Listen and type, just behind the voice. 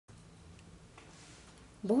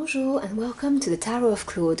Bonjour and welcome to the Tarot of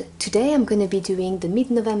Claude. Today I'm going to be doing the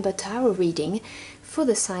mid-November tarot reading for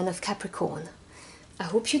the sign of Capricorn. I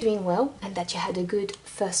hope you're doing well and that you had a good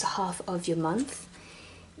first half of your month.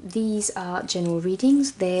 These are general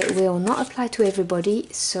readings. They will not apply to everybody,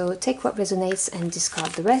 so take what resonates and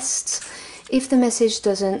discard the rest. If the message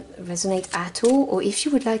doesn't resonate at all, or if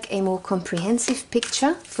you would like a more comprehensive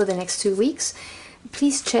picture for the next 2 weeks,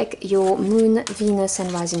 please check your moon, Venus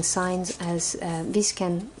and rising signs, as this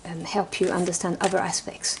can help you understand other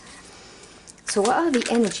aspects. So what are the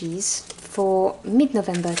energies for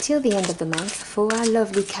mid-November till the end of the month for our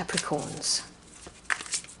lovely Capricorns?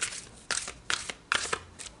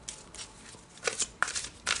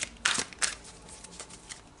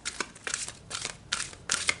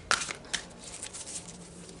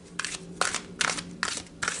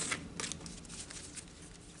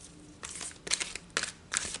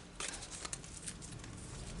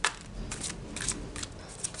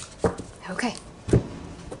 Okay.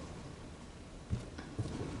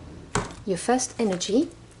 Your first energy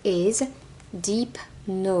is deep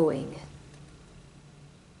knowing.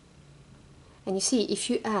 And you see, if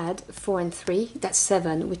you add 4 and 3, that's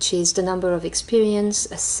 7, which is the number of experience,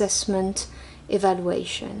 assessment,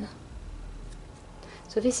 evaluation.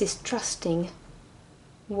 So this is trusting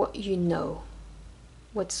what you know,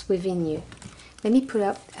 what's within you. Let me pull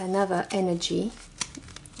up another energy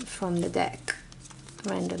from the deck.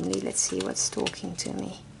 Randomly, let's see what's talking to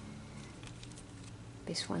me.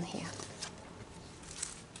 This one here.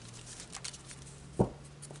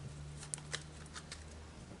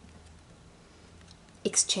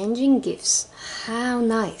 Exchanging gifts. How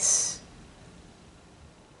nice.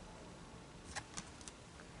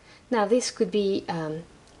 Now this could be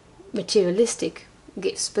materialistic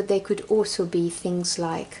gifts, but they could also be things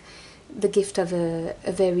like the gift of a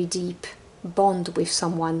very deep bond with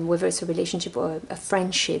someone, whether it's a relationship or a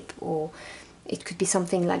friendship, or it could be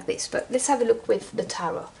something like this. But let's have a look with the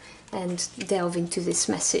tarot and delve into this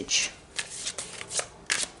message.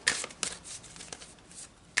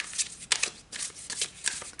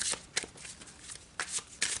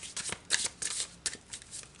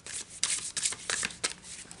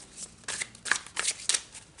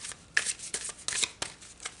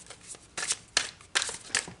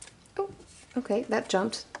 Oh, okay, that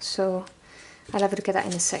jumped, so I'll have a look at that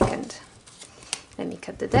in a second. Let me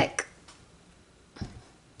cut the deck.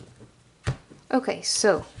 Okay,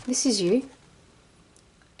 so this is you.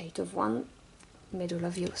 8 of Wands, middle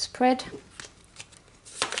of your spread.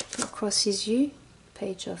 Across is you,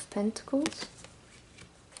 Page of Pentacles.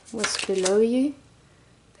 What's below you?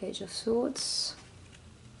 Page of Swords.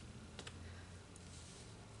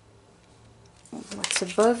 What's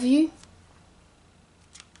above you?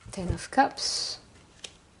 10 of Cups.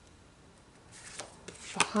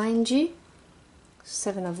 Behind you,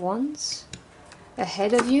 7 of Wands.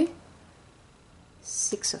 Ahead of you,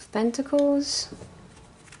 6 of Pentacles.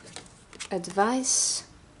 Advice,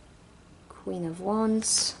 Queen of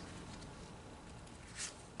Wands.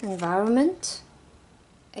 Environment,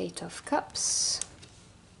 8 of Cups.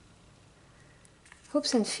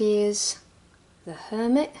 Hopes and fears, the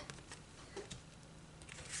Hermit.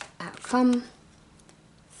 Outcome,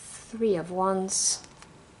 3 of Wands.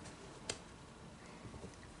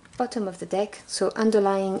 Bottom of the deck, so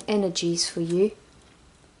underlying energies for you,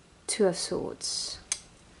 2 of Swords.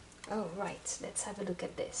 Oh right, let's have a look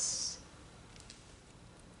at this.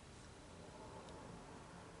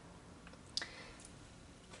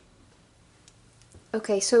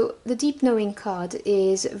 Okay, so the deep knowing card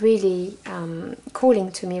is really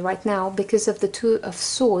calling to me right now because of the 2 of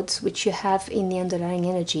Swords which you have in the underlying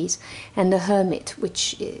energies, and the Hermit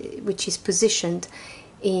which is positioned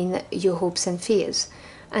in your hopes and fears.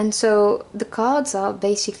 And so the cards are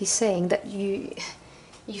basically saying that you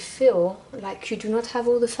feel like you do not have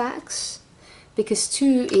all the facts, because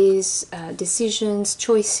 2 is decisions,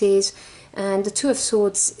 choices, and the 2 of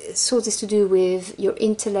Swords is to do with your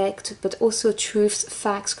intellect, but also truth,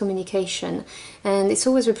 facts, communication, and it's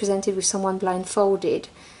always represented with someone blindfolded,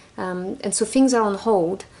 and so things are on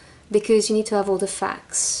hold because you need to have all the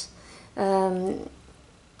facts.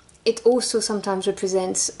 It also sometimes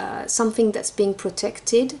represents something that's being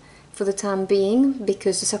protected for the time being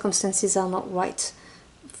because the circumstances are not right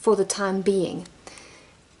for the time being.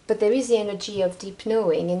 But there is the energy of deep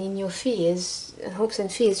knowing, and in your fears, hopes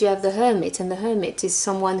and fears, you have the Hermit, and the Hermit is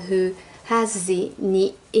someone who has the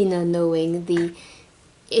inner knowing, the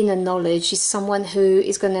inner knowledge, is someone who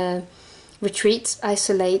is going to retreat,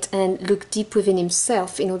 isolate, and look deep within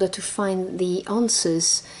himself in order to find the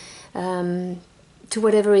answers to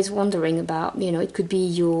whatever is wondering about. You know, it could be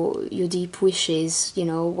your deep wishes, you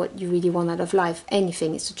know, what you really want out of life,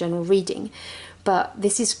 anything. It's a general reading, but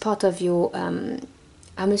this is part of your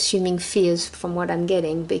I'm assuming fears from what I'm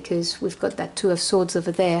getting, because we've got that Two of Swords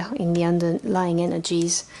over there in the underlying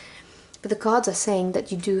energies. But the cards are saying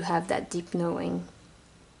that you do have that deep knowing,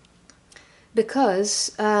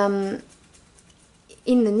 because in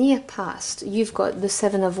the near past, you've got the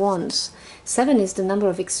Seven of Wands. 7 is the number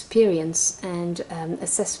of experience and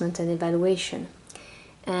assessment and evaluation.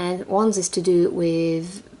 And Wands is to do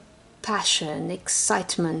with passion,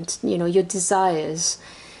 excitement, you know, your desires.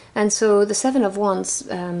 And so the Seven of Wands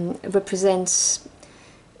represents,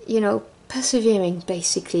 you know, persevering,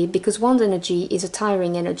 basically, because Wand energy is a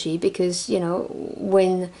tiring energy, because, you know,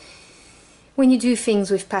 when you do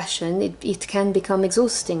things with passion, it can become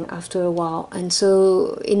exhausting after a while. And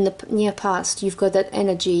so in the near past, you've got that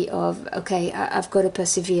energy of, okay, I've got to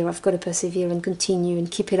persevere and continue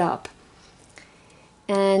and keep it up.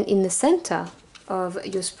 And in the center of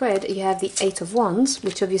your spread, you have the Eight of Wands,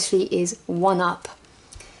 which obviously is one up.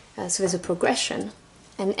 So there's a progression.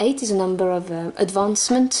 And 8 is a number of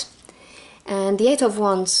advancement. And the Eight of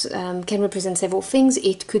Wands can represent several things.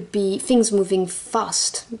 It could be things moving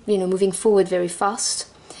fast, you know, moving forward very fast.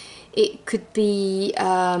 It could be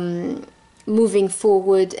moving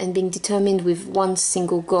forward and being determined with one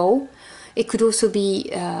single goal. It could also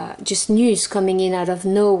be just news coming in out of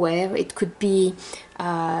nowhere. It could be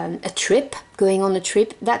a trip, going on a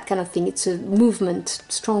trip, that kind of thing. It's a movement,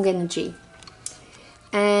 strong energy.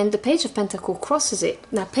 And the Page of Pentacles crosses it.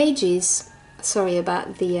 Now, pages, sorry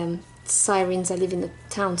about the sirens. I live in the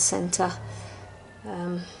town centre.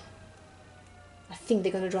 I think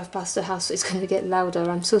they're going to drive past the house, so it's going to get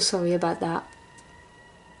louder. I'm so sorry about that.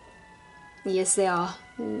 Yes, they are.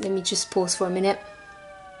 Let me just pause for a minute.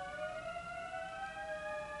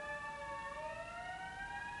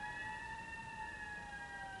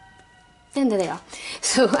 And there they are.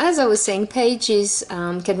 So as I was saying, pages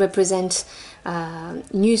can represent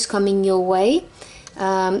news coming your way.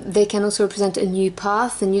 They can also represent a new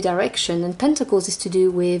path, a new direction. And Pentacles is to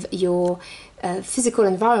do with your physical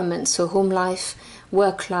environment, so home life,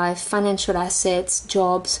 work life, financial assets,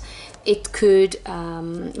 jobs. It could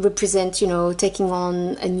represent, you know, taking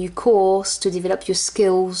on a new course to develop your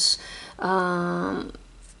skills, that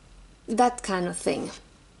kind of thing.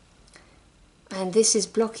 And this is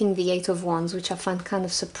blocking the Eight of Wands, which I find kind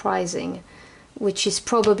of surprising, which is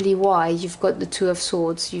probably why you've got the Two of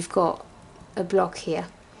Swords. You've got a block here.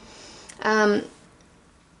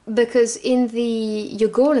 Because in your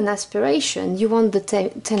goal and aspiration, you want the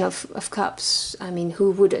Ten of Cups. I mean,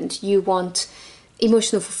 who wouldn't? You want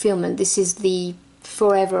emotional fulfillment. This is the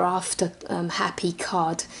forever after happy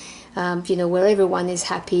card. You know, where everyone is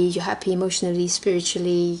happy, you're happy emotionally,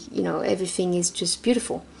 spiritually, you know, everything is just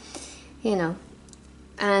beautiful. You know,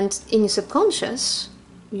 and in your subconscious,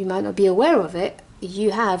 you might not be aware of it,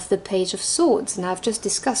 you have the Page of Swords, and I've just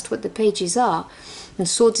discussed what the pages are. And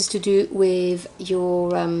swords is to do with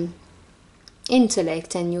your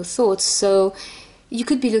intellect and your thoughts, so you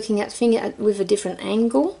could be looking at things with a different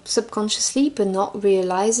angle subconsciously, but not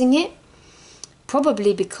realizing it,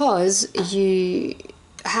 probably because you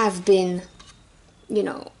have been, you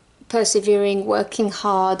know, persevering, working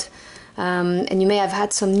hard. And you may have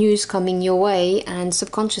had some news coming your way, and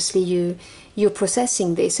subconsciously you're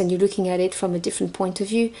processing this and you're looking at it from a different point of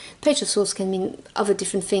view. Page of Swords can mean other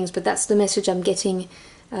different things, but that's the message I'm getting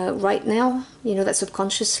right now. You know, that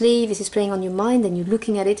subconsciously this is playing on your mind and you're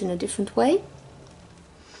looking at it in a different way.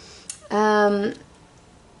 In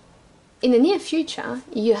the near future,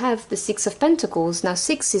 you have the Six of Pentacles. Now,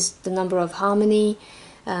 6 is the number of harmony,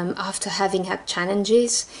 after having had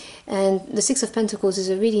challenges, and the Six of Pentacles is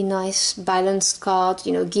a really nice balanced card,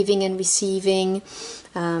 you know, giving and receiving.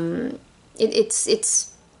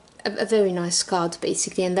 It's a very nice card,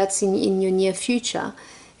 basically, and that's in your near future.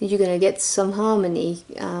 You're gonna get some harmony.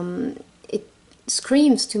 It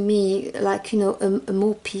screams to me like, you know, a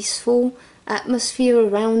more peaceful atmosphere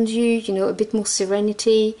around you, you know, a bit more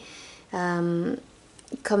serenity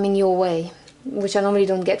coming your way, which I normally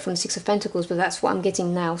don't get from the Six of Pentacles, but that's what I'm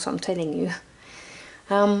getting now, so I'm telling you.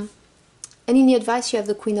 And in the advice, you have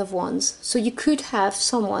the Queen of Wands. So you could have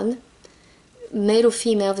someone, male or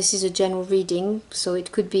female, this is a general reading, so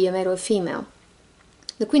it could be a male or female.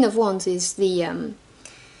 The Queen of Wands is the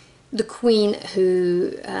queen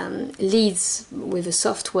who leads with a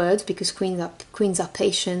soft word, because queens are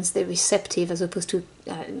patient, they're receptive, as opposed to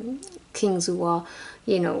kings who are,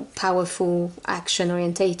 you know, powerful, action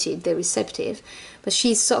orientated. They're receptive, but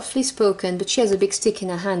she's softly spoken, but she has a big stick in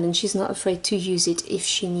her hand and she's not afraid to use it if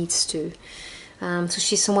she needs to. So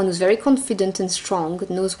she's someone who's very confident and strong,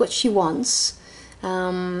 knows what she wants,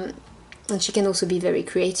 and she can also be very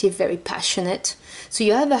creative, very passionate. So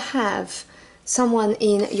you either have someone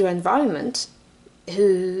in your environment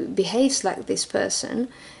who behaves like this person,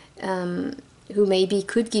 who maybe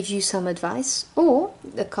could give you some advice, or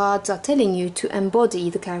the cards are telling you to embody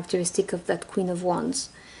the characteristic of that Queen of Wands,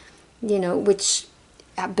 you know, which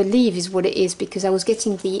I believe is what it is, because I was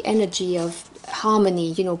getting the energy of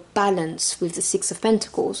harmony, you know, balance with the Six of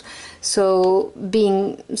Pentacles. So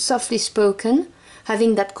being softly spoken,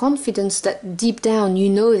 having that confidence that deep down you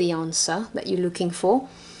know the answer that you're looking for,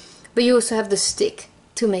 but you also have the stick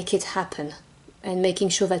to make it happen, and making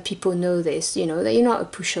sure that people know this, you know, that you're not a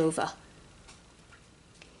pushover.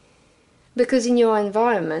 Because in your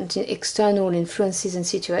environment, in external influences and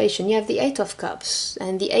situation, you have the Eight of Cups,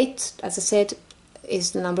 and the Eight, as I said,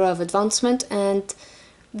 is the number of advancement, and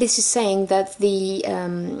this is saying that the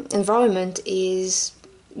environment is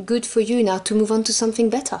good for you now to move on to something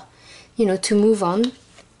better, you know, to move on,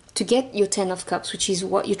 to get your Ten of Cups, which is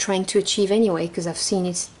what you're trying to achieve anyway, because I've seen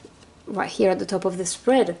it right here at the top of the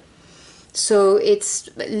spread. So it's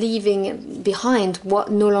leaving behind what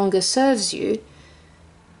no longer serves you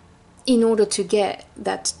in order to get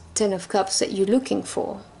that Ten of Cups that you're looking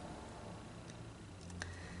for.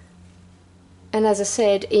 And as I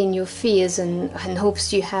said, in your fears and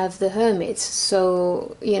hopes, you have the Hermit.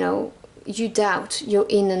 So, you know, you doubt your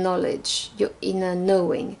inner knowledge, your inner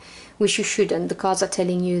knowing, which you shouldn't. The cards are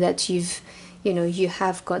telling you that you know, you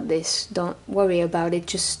have got this. Don't worry about it.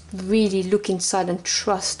 Just really look inside and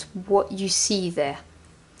trust what you see there,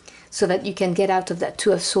 so that you can get out of that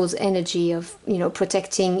Two of Swords energy of, you know,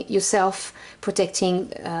 protecting yourself, protecting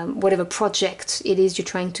whatever project it is you're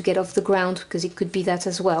trying to get off the ground, because it could be that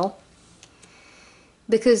as well.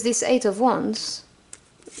 Because this Eight of Wands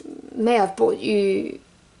may have brought you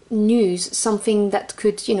news, something that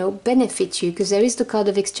could, you know, benefit you, because there is the card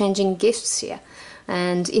of exchanging gifts here.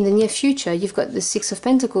 And in the near future, you've got the Six of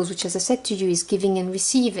Pentacles, which, as I said to you, is giving and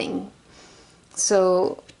receiving.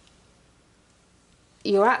 So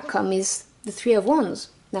your outcome is the Three of Wands.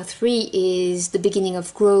 Now, 3 is the beginning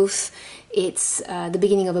of growth, it's the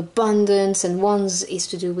beginning of abundance, and Wands is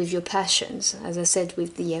to do with your passions, as I said,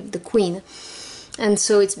 with the Queen. And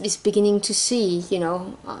so it's beginning to see, you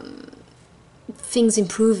know, things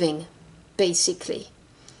improving, basically.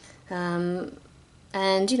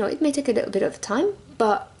 And, you know, it may take a little bit of time,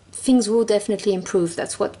 but things will definitely improve.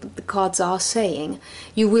 That's what the cards are saying.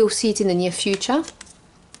 You will see it in the near future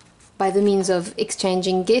by the means of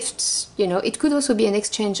exchanging gifts. You know, it could also be an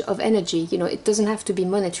exchange of energy. You know, it doesn't have to be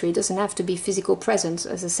monetary, it doesn't have to be physical presence.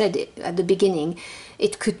 As I said at the beginning,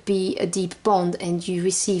 it could be a deep bond, and you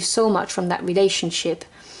receive so much from that relationship,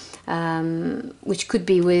 which could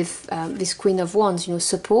be with this Queen of Wands, you know,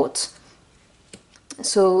 support.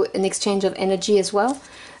 So an exchange of energy as well,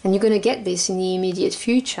 and you're going to get this in the immediate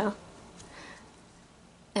future,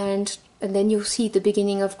 and then you'll see the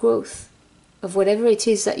beginning of growth of whatever it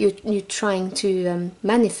is that you're trying to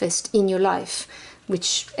manifest in your life,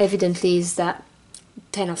 which evidently is that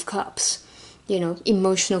Ten of Cups, you know,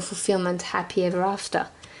 emotional fulfillment, happy ever after.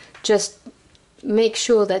 Just make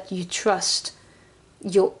sure that you trust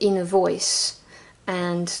your inner voice,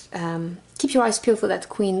 and keep your eyes peeled for that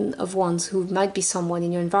Queen of Wands, who might be someone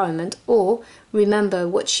in your environment, or remember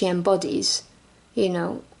what she embodies, you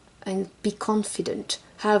know, and be confident.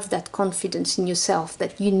 Have that confidence in yourself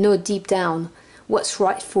that you know deep down what's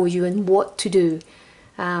right for you and what to do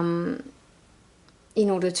in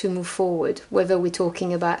order to move forward, whether we're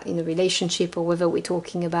talking about in a relationship, or whether we're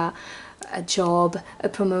talking about a job, a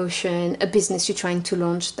promotion, a business you're trying to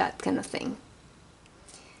launch, that kind of thing.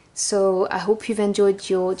 So I hope you've enjoyed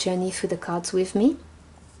your journey through the cards with me.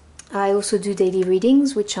 I also do daily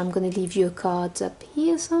readings, which I'm going to leave you a card up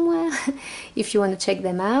here somewhere if you want to check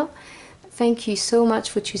them out. Thank you so much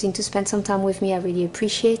for choosing to spend some time with me. I really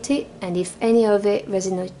appreciate it. And if any of it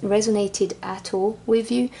resonated at all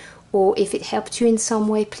with you, or if it helped you in some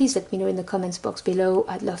way, please let me know in the comments box below.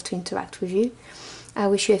 I'd love to interact with you. I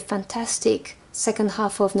wish you a fantastic second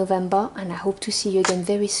half of November, and I hope to see you again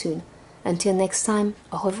very soon. Until next time,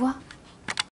 au revoir.